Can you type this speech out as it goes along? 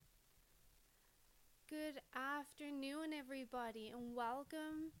Good afternoon, everybody, and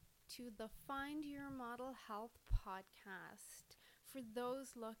welcome to the Find Your Model Health podcast for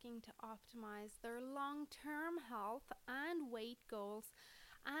those looking to optimize their long term health and weight goals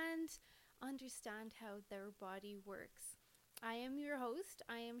and understand how their body works. I am your host.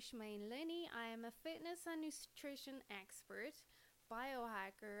 I am Shmaine Linney. I am a fitness and nutrition expert,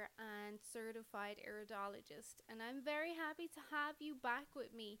 biohacker, and certified iridologist, and I'm very happy to have you back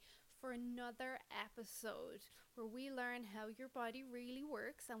with me for another episode where we learn how your body really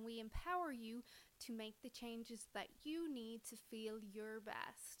works and we empower you to make the changes that you need to feel your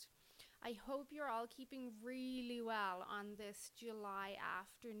best. I hope you're all keeping really well on this July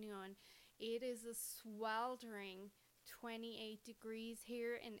afternoon. It is a sweltering 28 degrees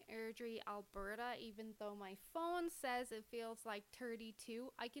here in Airdrie, Alberta. Even though my phone says it feels like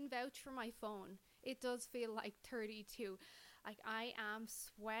 32, I can vouch for my phone. It does feel like 32. Like, I am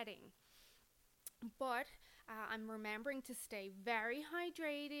sweating. But I'm remembering to stay very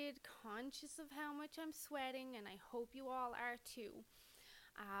hydrated, conscious of how much I'm sweating, and I hope you all are too.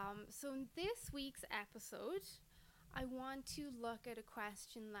 So in this week's episode, I want to look at a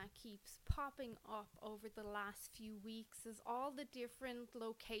question that keeps popping up over the last few weeks as all the different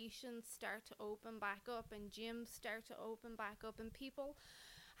locations start to open back up and gyms start to open back up, and people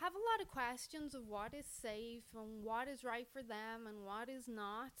have a lot of questions of what is safe and what is right for them and what is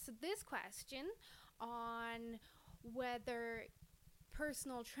not. So this question on whether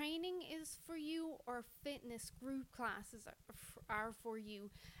personal training is for you or fitness group classes are for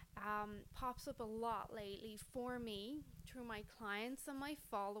you pops up a lot lately for me through my clients and my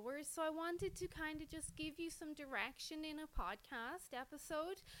followers. So I wanted to kind of just give you some direction in a podcast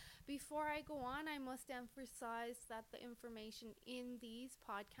episode. Before I go on, I must emphasize that the information in these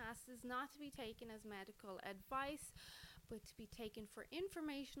podcasts is not to be taken as medical advice, but to be taken for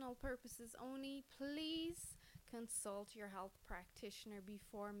informational purposes only. Please consult your health practitioner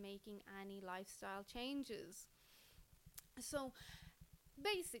before making any lifestyle changes. So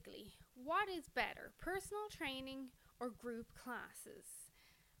basically, what is better, personal training or group classes?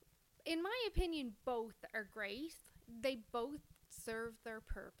 In my opinion, both are great. They both serve their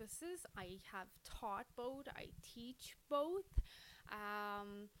purposes. I have taught both. I teach both.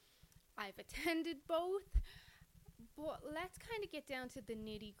 I've attended both. But let's kind of get down to the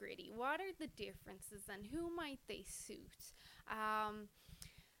nitty gritty. What are the differences and who might they suit?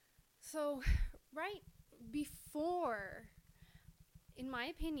 So, right before, in my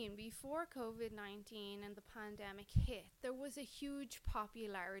opinion, before COVID-19 and the pandemic hit, there was a huge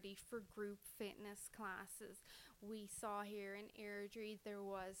popularity for group fitness classes. We saw here in Airdrie there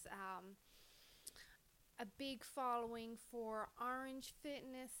was a big following for Orange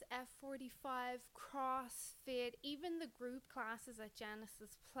Fitness, F45, CrossFit. Even the group classes at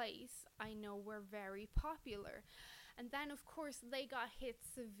Genesis Place, I know, were very popular. And then, of course, they got hit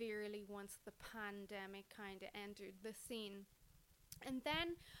severely once the pandemic kind of entered the scene. And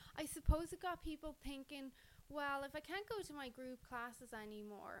then I suppose it got people thinking, well, if I can't go to my group classes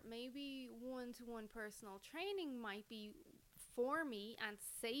anymore, maybe one-to-one personal training might be for me and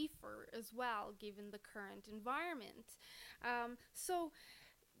safer as well, given the current environment. So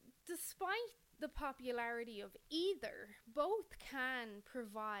despite the popularity of either, both can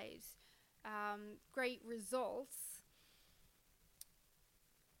provide great results.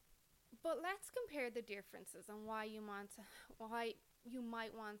 But let's compare the differences and why you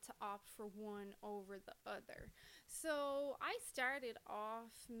might want to opt for one over the other. So I started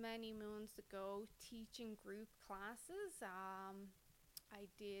off many moons ago teaching group classes. I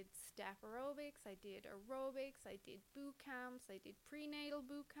did step aerobics, I did aerobics, I did boot camps, I did prenatal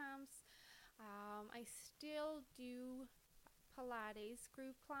boot camps. I still do Pilates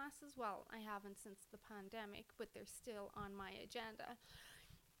group classes. Well, I haven't since the pandemic, but they're still on my agenda.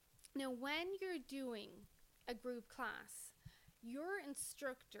 Now, when you're doing a group class, your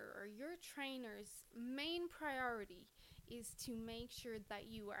instructor or your trainer's main priority is to make sure that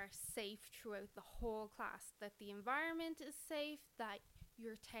you are safe throughout the whole class, that the environment is safe, that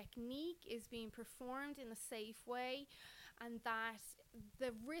your technique is being performed in a safe way, and that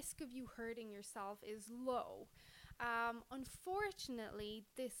the risk of you hurting yourself is low. Unfortunately,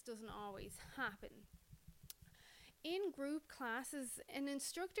 this doesn't always happen. In group classes, an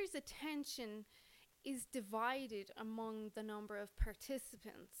instructor's attention is divided among the number of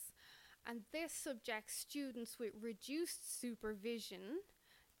participants, and this subjects students with reduced supervision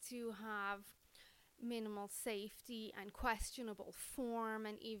to have minimal safety and questionable form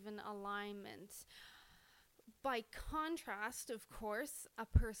and even alignment. By contrast, of course, a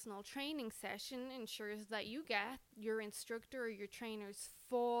personal training session ensures that you get your instructor or your trainer's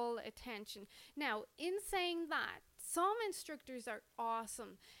full attention. Now, in saying that, some instructors are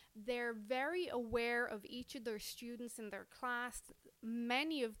awesome. They're very aware of each of their students in their class.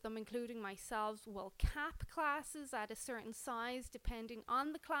 Many of them, including myself, will cap classes at a certain size depending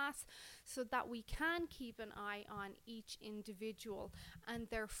on the class so that we can keep an eye on each individual and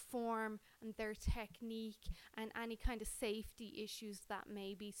their form and their technique and any kind of safety issues that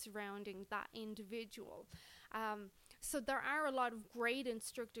may be surrounding that individual. So there are a lot of great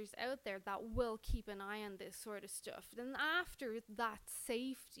instructors out there that will keep an eye on this sort of stuff. Then after that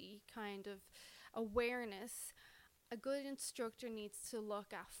safety kind of awareness, a good instructor needs to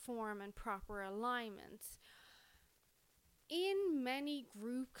look at form and proper alignment. In many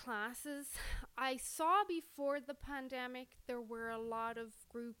group classes, I saw before the pandemic, there were a lot of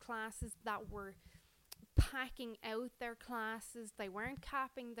group classes that were packing out their classes. They weren't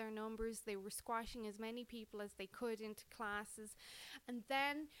capping their numbers. They were squashing as many people as they could into classes. And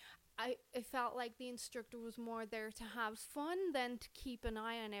then I felt like the instructor was more there to have fun than to keep an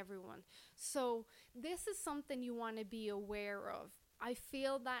eye on everyone. So this is something you want to be aware of. I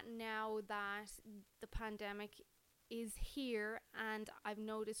feel that now that the pandemic is here and I've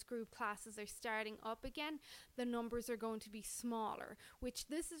noticed group classes are starting up again, the numbers are going to be smaller, which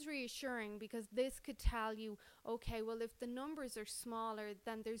this is reassuring because this could tell you, okay, well, if the numbers are smaller,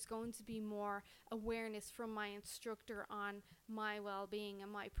 then there's going to be more awareness from my instructor on my well-being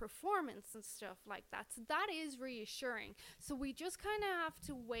and my performance and stuff like that. So that is reassuring. So we just kind of have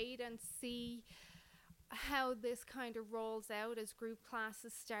to wait and see how this kind of rolls out as group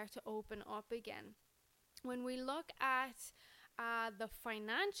classes start to open up again. When we look at the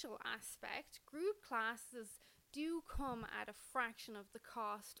financial aspect, group classes do come at a fraction of the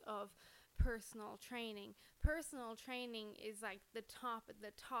cost of personal training. Personal training is like the top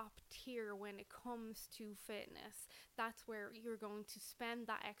tier when it comes to fitness. That's where you're going to spend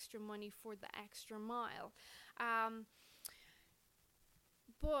that extra money for the extra mile.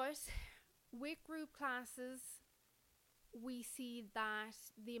 But with group classes, we see that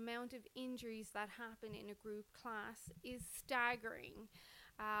the amount of injuries that happen in a group class is staggering.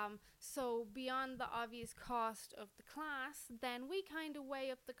 So beyond the obvious cost of the class, then we kind of weigh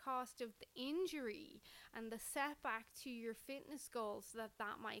up the cost of the injury and the setback to your fitness goals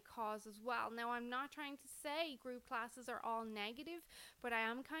that might cause as well. Now, I'm not trying to say group classes are all negative, but I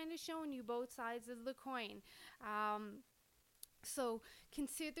am kind of showing you both sides of the coin. So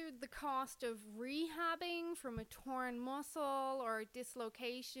consider the cost of rehabbing from a torn muscle or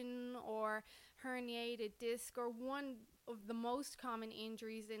dislocation or herniated disc, or one of the most common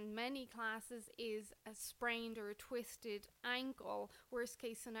injuries in many classes is a sprained or a twisted ankle. Worst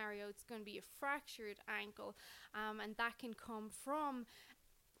case scenario, it's going to be a fractured ankle, and that can come from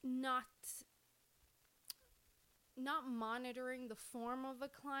not monitoring the form of a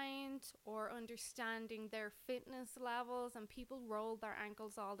client or understanding their fitness levels, and people roll their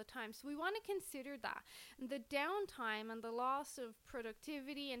ankles all the time. So we want to consider that, and the downtime and the loss of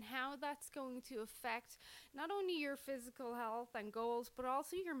productivity and how that's going to affect not only your physical health and goals, but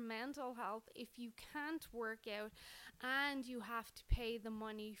also your mental health if you can't work out and you have to pay the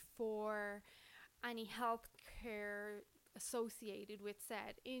money for any health care associated with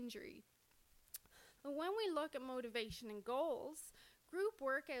said injury. But when we look at motivation and goals, group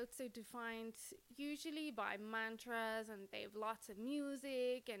workouts are defined usually by mantras, and they have lots of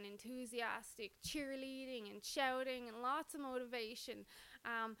music and enthusiastic cheerleading and shouting and lots of motivation.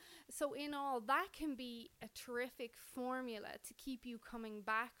 So in all, that can be a terrific formula to keep you coming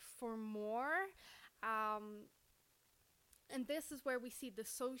back for more. And this is where we see the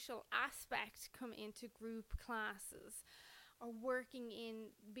social aspect come into group classes, or working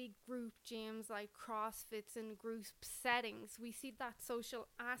in big group gyms like CrossFits and group settings. We see that social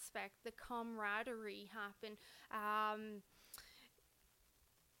aspect, the camaraderie happen,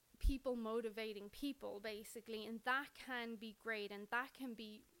 people motivating people basically, and that can be great, and that can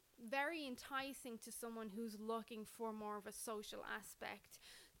be very enticing to someone who's looking for more of a social aspect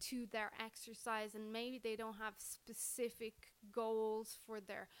to their exercise, and maybe they don't have specific goals for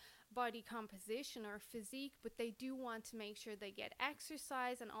their body composition or physique, but they do want to make sure they get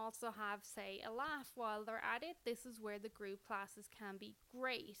exercise and also have, say, a laugh while they're at it. This is where the group classes can be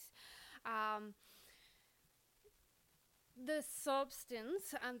great. The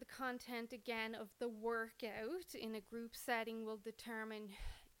substance and the content, again, of the workout in a group setting will determine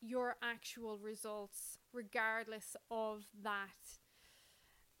your actual results regardless of that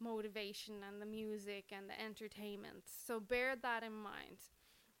motivation and the music and the entertainment. So bear that in mind.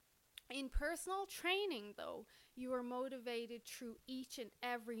 In personal training, though, you are motivated through each and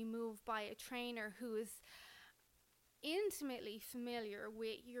every move by a trainer who is intimately familiar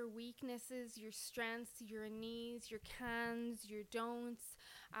with your weaknesses, your strengths, your needs, your cans, your don'ts.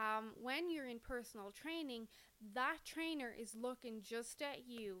 When you're in personal training, that trainer is looking just at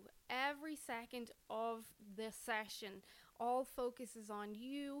you every second of the session. All focuses on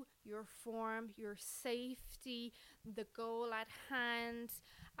you, your form, your safety, the goal at hand,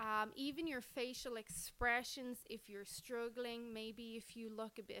 even your facial expressions. If you're struggling, maybe if you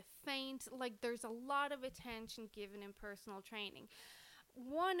look a bit faint, like there's a lot of attention given in personal training.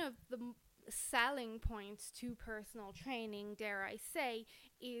 One of the selling points to personal training, dare I say,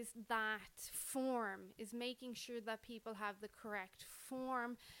 is that form, is making sure that people have the correct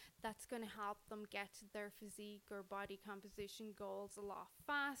form that's going to help them get to their physique or body composition goals a lot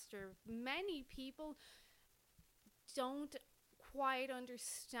faster. Many people don't quite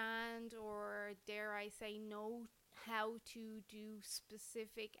understand, or dare I say, know how to do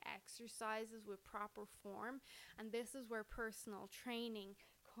specific exercises with proper form, and this is where personal training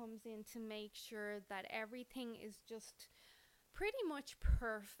comes in to make sure that everything is just pretty much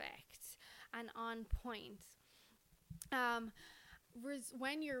perfect and on point.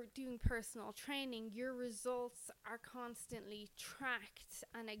 When you're doing personal training, your results are constantly tracked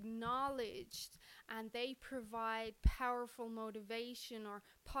and acknowledged, and they provide powerful motivation or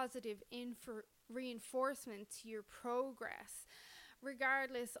positive reinforcement to your progress,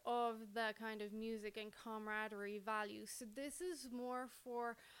 regardless of the kind of music and camaraderie value. So this is more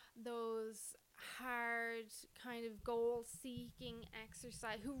for those hard kind of goal seeking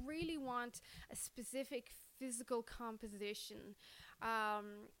exercise who really want a specific physical composition,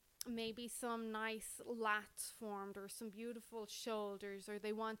 maybe some nice lats formed or some beautiful shoulders, or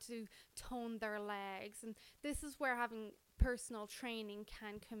they want to tone their legs, and this is where having personal training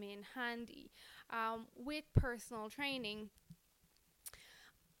can come in handy. With personal training,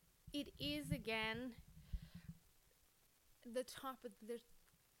 it is again the top of the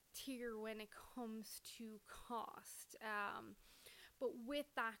tier when it comes to cost. But with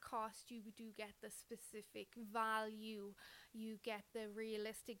that cost, you do get the specific value, you get the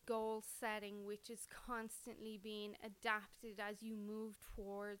realistic goal setting, which is constantly being adapted as you move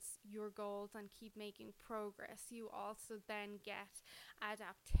towards your goals and keep making progress. You also then get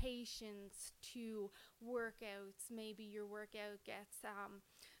adaptations to workouts. Maybe your workout gets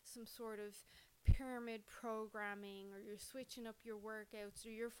some sort of pyramid programming, or you're switching up your workouts, or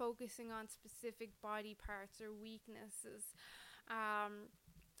you're focusing on specific body parts or weaknesses,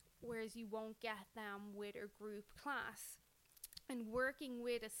 whereas you won't get them with a group class. And working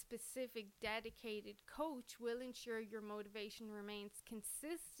with a specific dedicated coach will ensure your motivation remains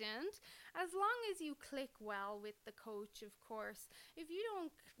consistent, as long as you click well with the coach, of course. If you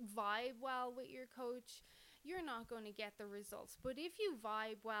don't vibe well with your coach, you're not going to get the results. But if you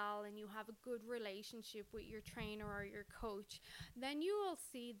vibe well and you have a good relationship with your trainer or your coach, then you will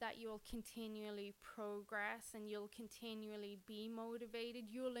see that you'll continually progress and you'll continually be motivated.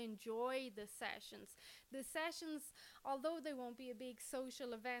 You'll enjoy the sessions. The sessions, although they won't be a big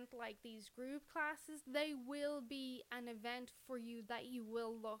social event like these group classes, they will be an event for you that you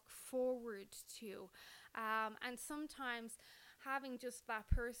will look forward to. And sometimes having just that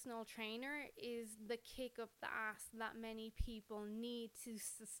personal trainer is the kick up the ass that many people need to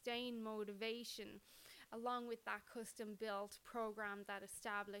sustain motivation, along with that custom built program that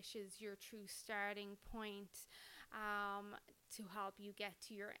establishes your true starting point, to help you get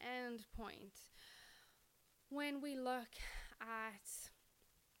to your end point. When we look at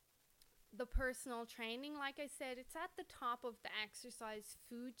the personal training, like I said, it's at the top of the exercise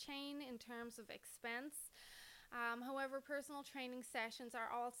food chain in terms of expense. However, personal training sessions are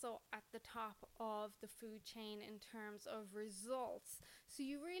also at the top of the food chain in terms of results. So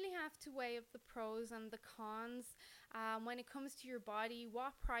you really have to weigh up the pros and the cons. When it comes to your body,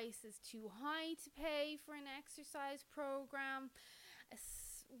 what price is too high to pay for an exercise program?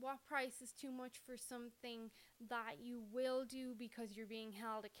 What price is too much for something that you will do because you're being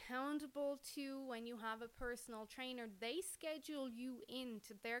held accountable to? When you have a personal trainer, they schedule you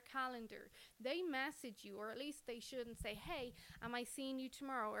into their calendar. They message you, or at least they shouldn't say, hey, am I seeing you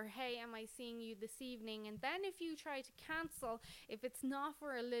tomorrow? Or hey, am I seeing you this evening? And then if you try to cancel, if it's not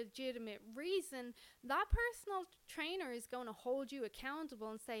for a legitimate reason, that personal trainer is going to hold you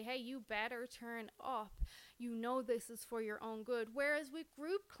accountable and say, hey, you better turn up. You know this is for your own good. Whereas with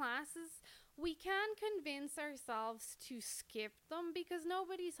group classes, we can convince ourselves to skip them because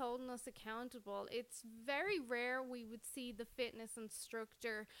nobody's holding us accountable. It's very rare we would see the fitness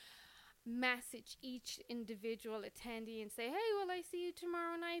instructor message each individual attendee and say, hey, will I see you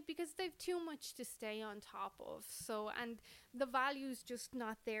tomorrow night? Because they've too much to stay on top of. So, and the value is just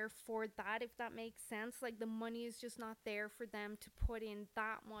not there for that, if that makes sense. Like, the money is just not there for them to put in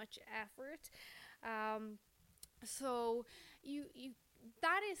that much effort. So you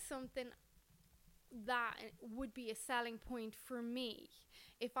that is something that would be a selling point for me.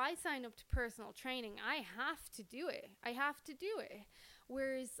 If I sign up to personal training, I have to do it. I have to do it.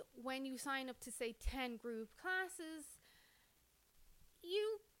 Whereas when you sign up to, say, 10 group classes,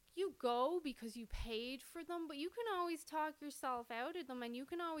 you go because you paid for them, but you can always talk yourself out of them, and you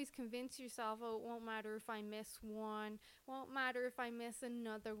can always convince yourself, oh, it won't matter if I miss one, won't matter if I miss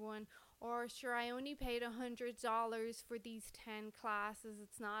another one, or sure, I only paid $100 for these 10 classes.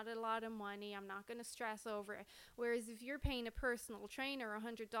 It's not a lot of money. I'm not going to stress over it. Whereas if you're paying a personal trainer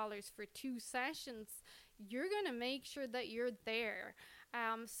 $100 for 2 sessions, you're going to make sure that you're there.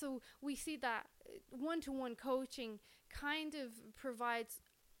 So we see that one-to-one coaching kind of provides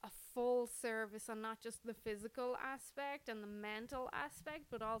a full service on not just the physical aspect and the mental aspect,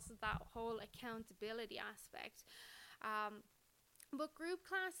 but also that whole accountability aspect. But group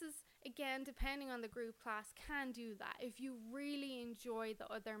classes, again, depending on the group class, can do that. If you really enjoy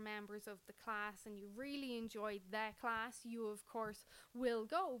the other members of the class and you really enjoy that class, you of course will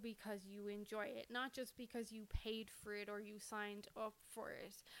go because you enjoy it, not just because you paid for it or you signed up for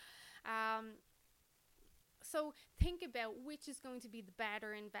it. So think about which is going to be the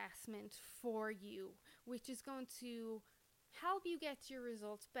better investment for you, which is going to help you get your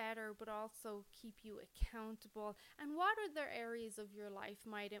results better, but also keep you accountable. And what other areas of your life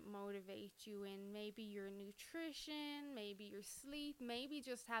might it motivate you in? Maybe your nutrition, maybe your sleep, maybe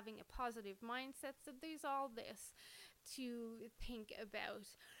just having a positive mindset. So there's all this to think about.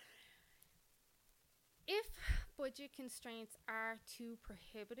 If budget constraints are too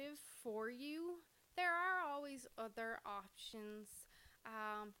prohibitive for you, there are always other options.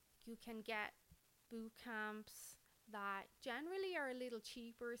 You can get boot camps that generally are a little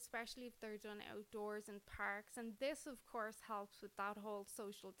cheaper, especially if they're done outdoors in parks. And this, of course, helps with that whole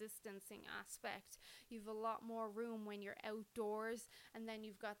social distancing aspect. You've a lot more room when you're outdoors, and then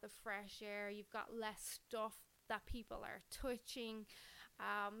you've got the fresh air, you've got less stuff that people are touching.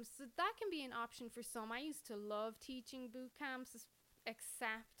 So that can be an option for some. I used to love teaching boot camps,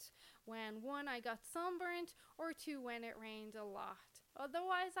 except when, one, I got sunburnt, or two, when it rained a lot.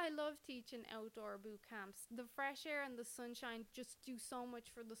 Otherwise, I love teaching outdoor boot camps. The fresh air and the sunshine just do so much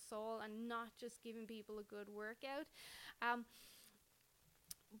for the soul, and not just giving people a good workout.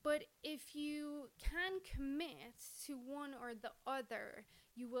 But if you can commit to one or the other,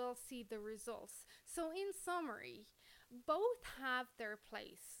 you will see the results. So in summary, both have their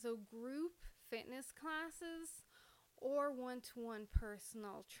place. So group fitness classes or one-to-one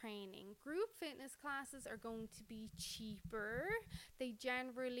personal training. Group fitness classes are going to be cheaper. They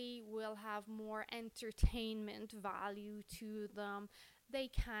generally will have more entertainment value to them. They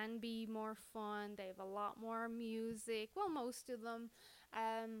can be more fun. They have a lot more music. Well, most of them.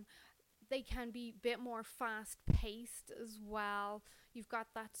 They can be a bit more fast-paced as well. You've got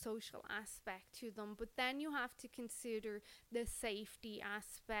that social aspect to them, but then you have to consider the safety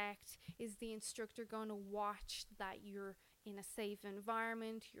aspect. Is the instructor going to watch that you're in a safe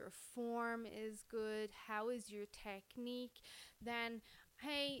environment, your form is good, how is your technique? Then,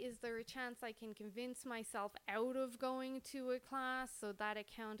 hey, is there a chance I can convince myself out of going to a class? So that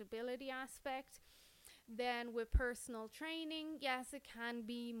accountability aspect. Then with personal training, yes, it can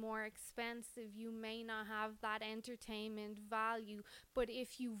be more expensive. You may not have that entertainment value, but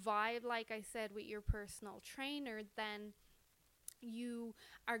if you vibe, like I said, with your personal trainer, then you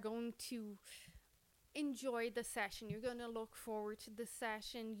are going to enjoy the session. You're going to look forward to the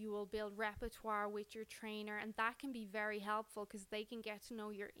session. You will build repertoire with your trainer, and that can be very helpful because they can get to know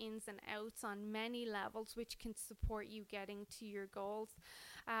your ins and outs on many levels, which can support you getting to your goals.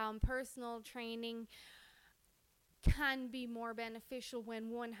 Personal training can be more beneficial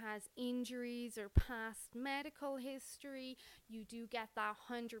when one has injuries or past medical history. You do get that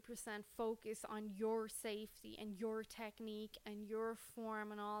 100% focus on your safety and your technique and your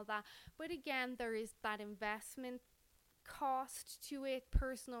form and all that. But again, there is that investment cost to it.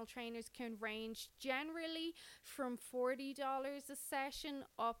 Personal trainers can range generally from $40 a session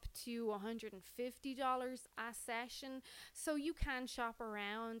up to $150 a session. So you can shop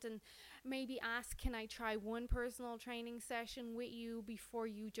around and maybe ask, can I try one personal training session with you before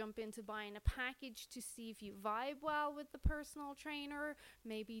you jump into buying a package to see if you vibe well with the personal trainer.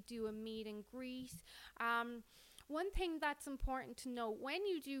 Maybe do a meet and greet. One thing that's important to know, when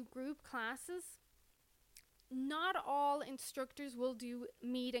you do group classes, not all instructors will do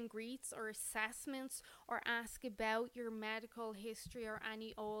meet and greets or assessments or ask about your medical history or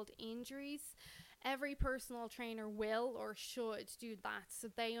any old injuries. Every personal trainer will or should do that so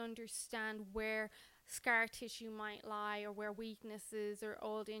they understand where scar tissue might lie, or where weaknesses or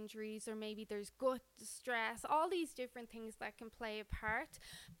old injuries, or maybe there's gut distress, all these different things that can play a part.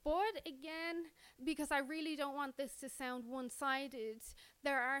 But again, because I really don't want this to sound one-sided,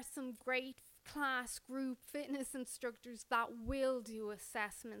 there are some great class group fitness instructors that will do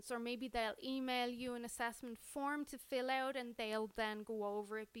assessments, or maybe they'll email you an assessment form to fill out and they'll then go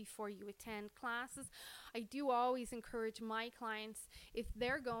over it before you attend classes. I do always encourage my clients, if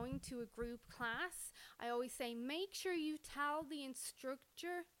they're going to a group class, I always say make sure you tell the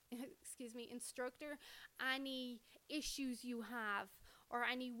instructor any issues you have, or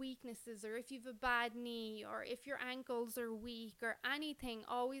any weaknesses, or if you've a bad knee, or if your ankles are weak, or anything.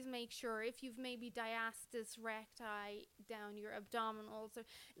 Always make sure, if you've maybe diastasis recti down your abdominals, or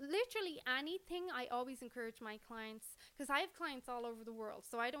literally anything. I always encourage my clients, because I have clients all over the world,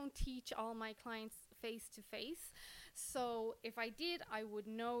 so I don't teach all my clients face to face. So if I did, I would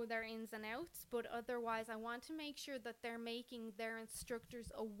know their ins and outs, but otherwise I want to make sure that they're making their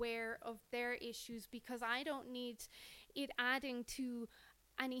instructors aware of their issues, because I don't need it adding to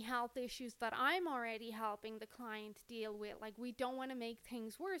any health issues that I'm already helping the client deal with. Like, we don't want to make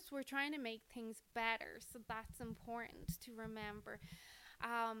things worse, we're trying to make things better, so that's important to remember.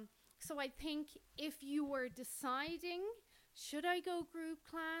 So I think if you were deciding, should I go group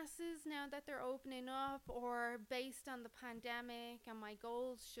classes now that they're opening up, or based on the pandemic and my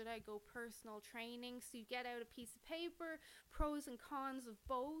goals, should I go personal training? So you get out a piece of paper, pros and cons of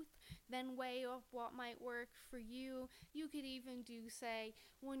both, then weigh up what might work for you. You could even do, say,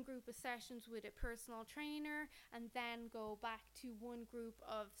 one group of sessions with a personal trainer, and then go back to one group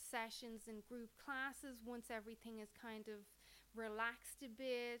of sessions and group classes once everything is kind of relaxed a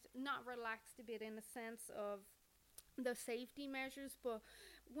bit. Not relaxed a bit in the sense of the safety measures, but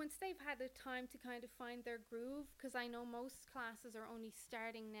once they've had the time to kind of find their groove, because I know most classes are only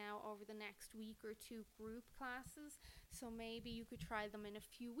starting now over the next week or two, group classes, so maybe you could try them in a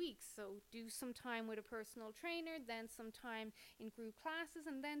few weeks. So do some time with a personal trainer, then some time in group classes,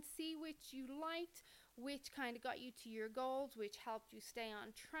 and then see which you liked, which kind of got you to your goals, which helped you stay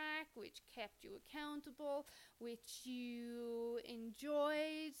on track, which kept you accountable, which you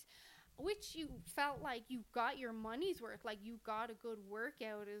enjoyed, which you felt like you got your money's worth, like you got a good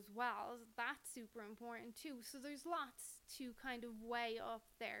workout as well. That's super important too. So there's lots to kind of weigh up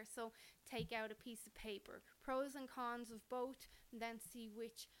there. So take out a piece of paper, pros and cons of both, and then see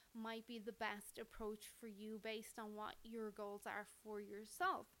which might be the best approach for you based on what your goals are for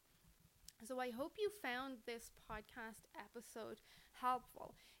yourself. So I hope you found this podcast episode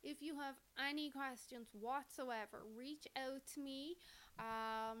helpful. If you have any questions whatsoever, reach out to me.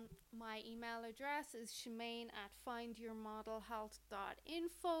 My email address is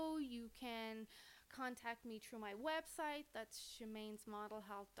shemaine@findyourmodelhealth.info. You can contact me through my website, that's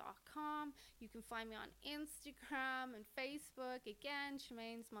shamainsmodelhealth.com. You can find me on Instagram and Facebook, again,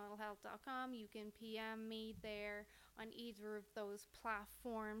 shamainsmodelhealth.com. You can PM me there on either of those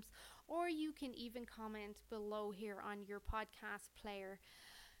platforms, or you can even comment below here on your podcast player.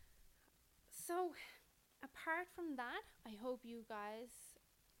 So apart from that, I hope you guys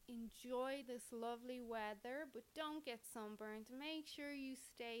enjoy this lovely weather, but don't get sunburned. Make sure you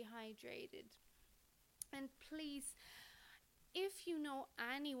stay hydrated. And please, if you know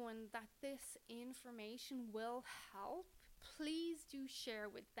anyone that this information will help, please do share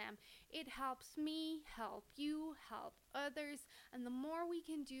with them. It helps me, help you, help others, and the more we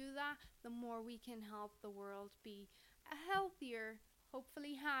can do that, the more we can help the world be a healthier,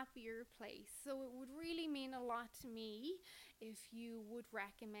 hopefully happier place. So it would really mean a lot to me if you would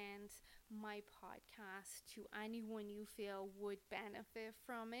recommend my podcast to anyone you feel would benefit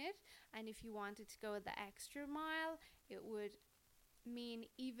from it. And if you wanted to go the extra mile, it would mean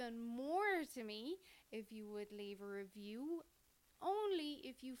even more to me if you would leave a review, only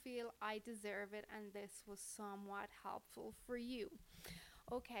if you feel I deserve it and this was somewhat helpful for you.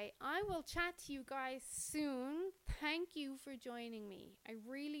 Okay, I will chat to you guys soon. Thank you for joining me. I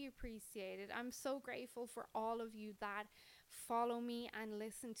really appreciate it. I'm so grateful for all of you that follow me and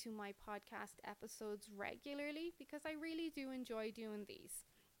listen to my podcast episodes regularly, because I really do enjoy doing these.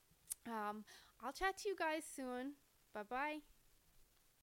 I'll chat to you guys soon. Bye-bye.